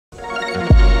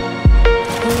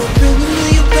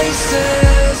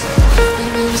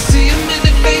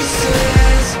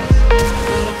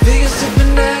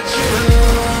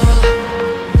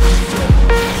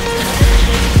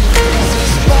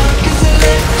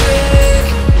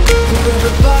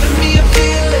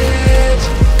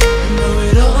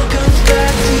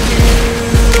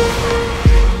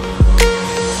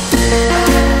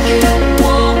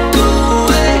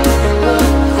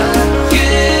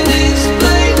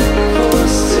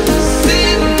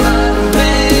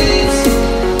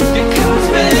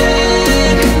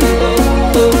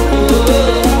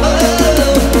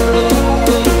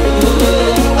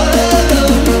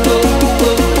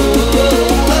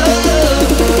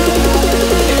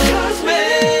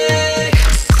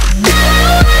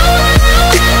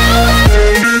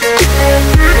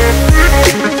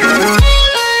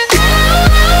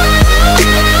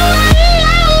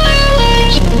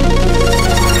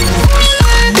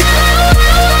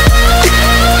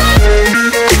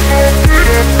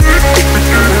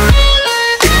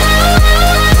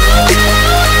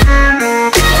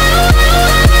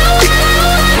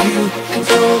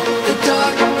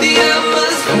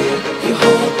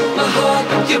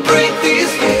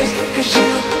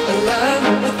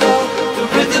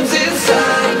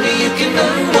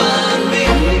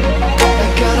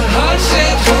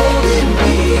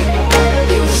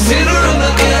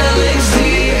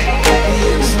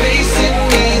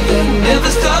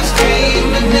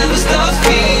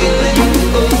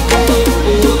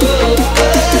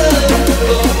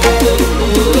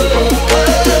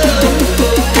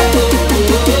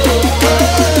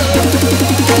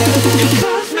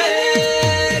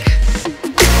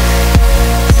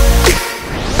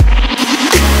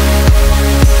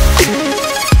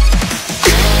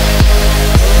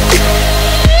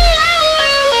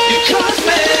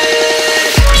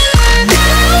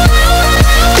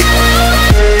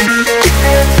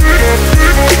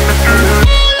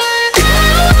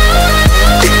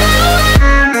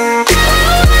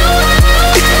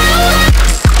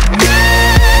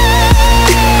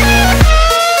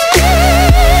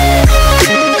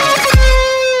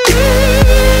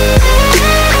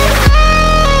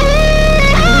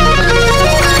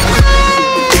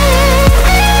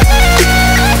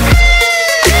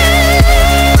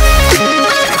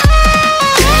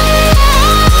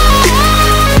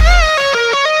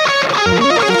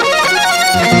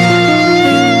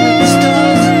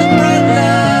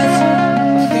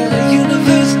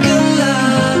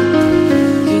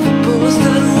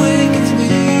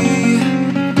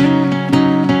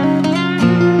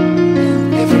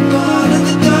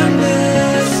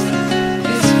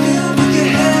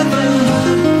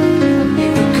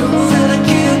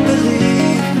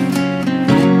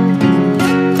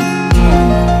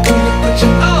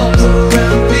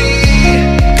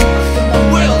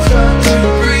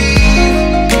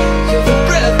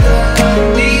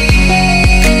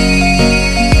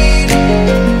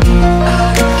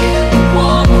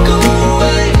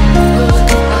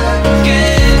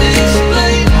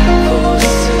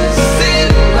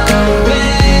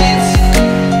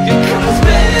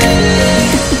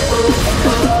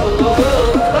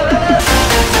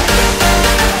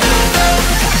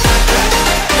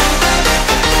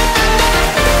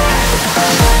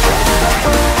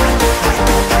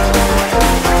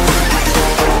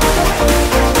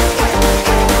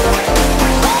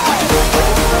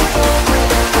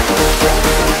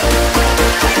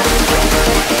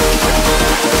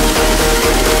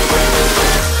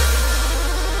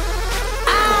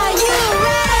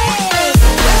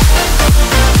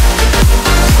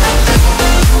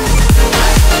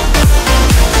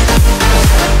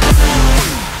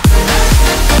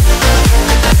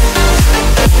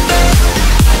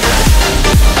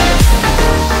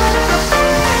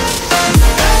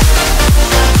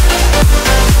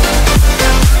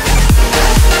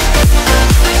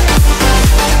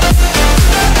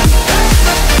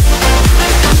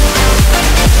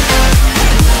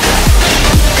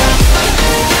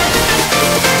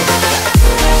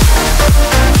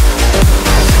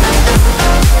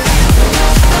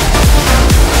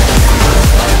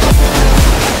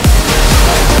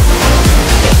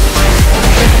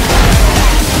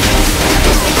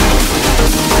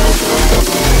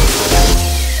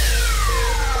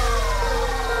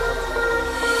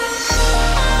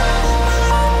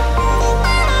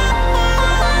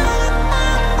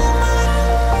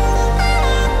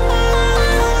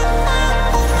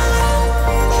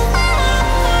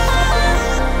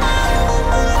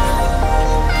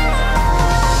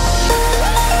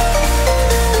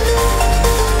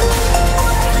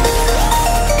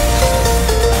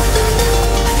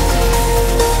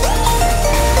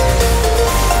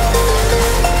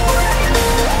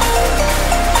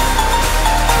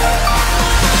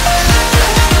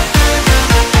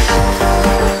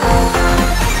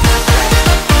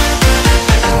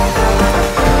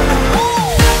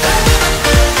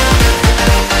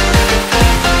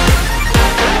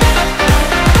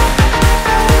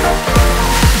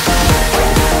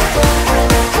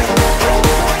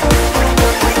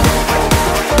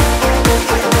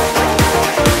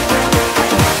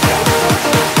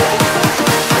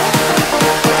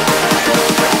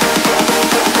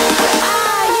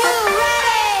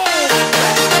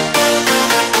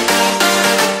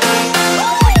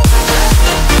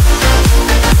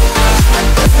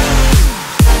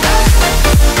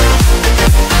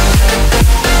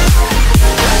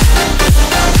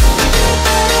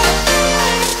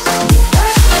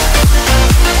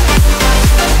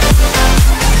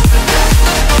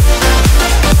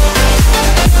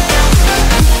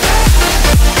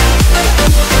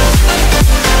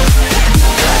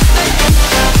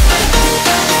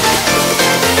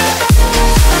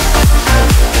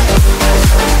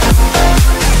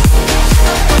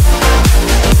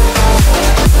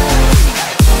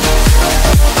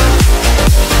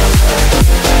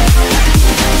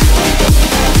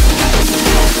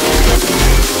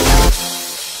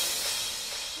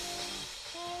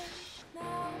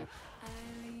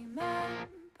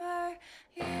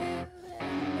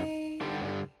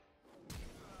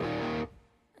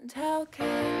how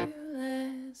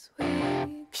careless we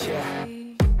yeah.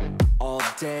 All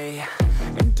day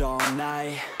and all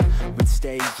night we'd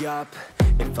stay up,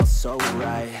 it felt so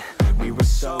right. We were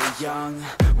so young,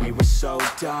 we were so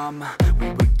dumb. We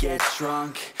would get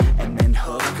drunk and then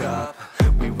hook up.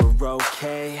 We were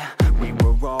okay, we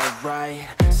were alright,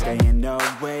 staying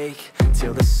awake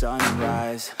till the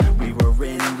sunrise. We were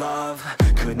in love,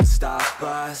 couldn't stop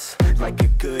us, like a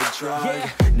good drug, yeah.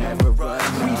 Never run.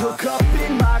 We'd hook up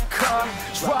in my car,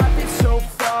 driving so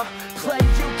far, play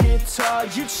your guitar,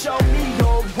 you'd show me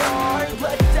your heart.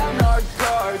 Let down our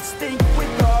guards, think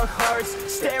with our hearts,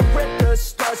 stare at the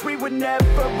stars, we were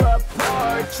never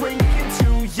apart. Drinking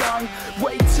too young,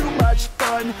 way too much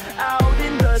fun, out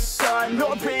in the sun,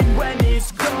 open when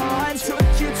it's gone.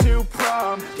 Took you to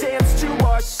prom, dance to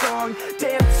our song,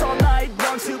 dance all night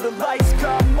long till the lights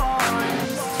come on.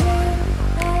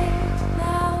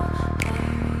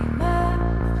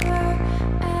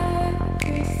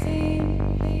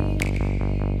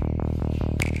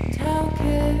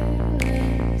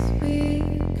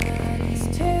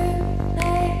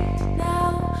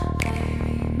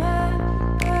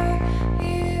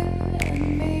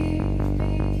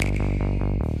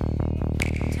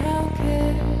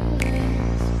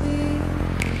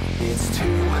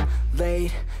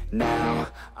 Now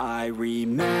I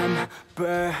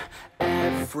remember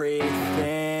everything,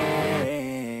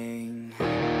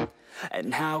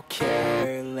 and how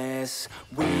careless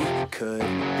we could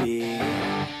be,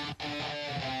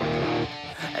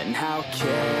 and how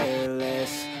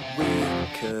careless we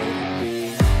could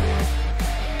be,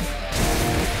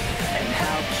 and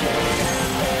how careless we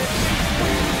could be.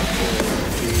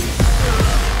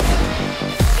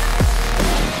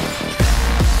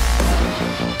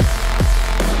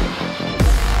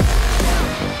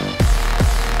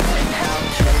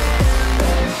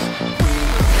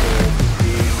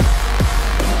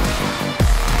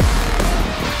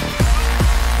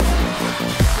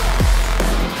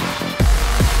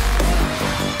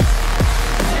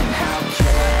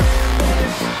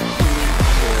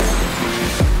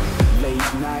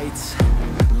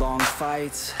 Long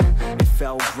fights, it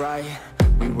felt right,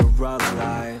 we were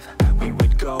alive. We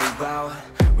would go out,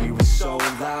 we were so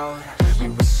loud, we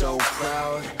were so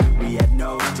proud, we had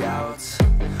no doubts.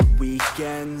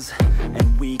 Weekends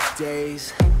and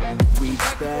weekdays, we'd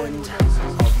spend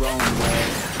our own way.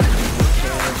 We were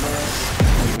careless,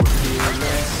 we were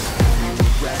fearless, we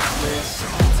were reckless,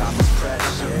 time was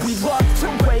precious. We loved to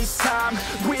waste time,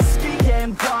 whiskey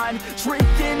and wine,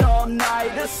 drinking all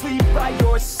night, asleep by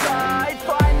your side.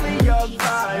 Finally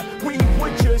alive, we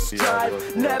would just drive,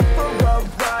 never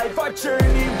arrive. Our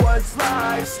journey was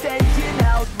live, staying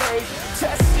out late,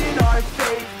 testing our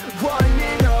fate,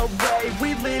 running away.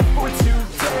 We live for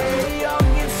today, young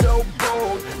and so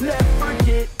bold, never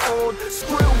get old.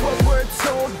 Screw what we're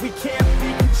told, we can't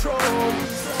be controlled.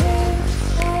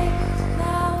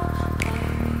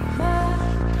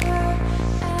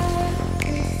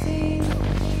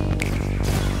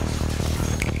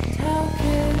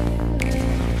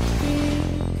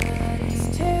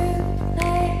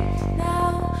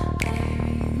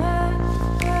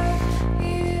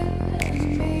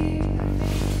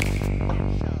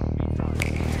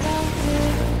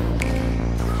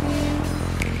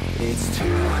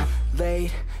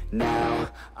 Now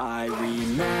I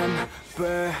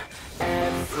remember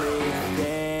everything,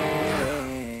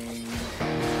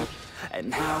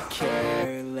 and how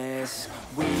careless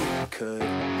we could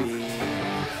be,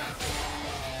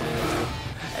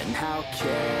 and how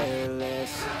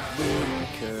careless we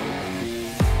could be.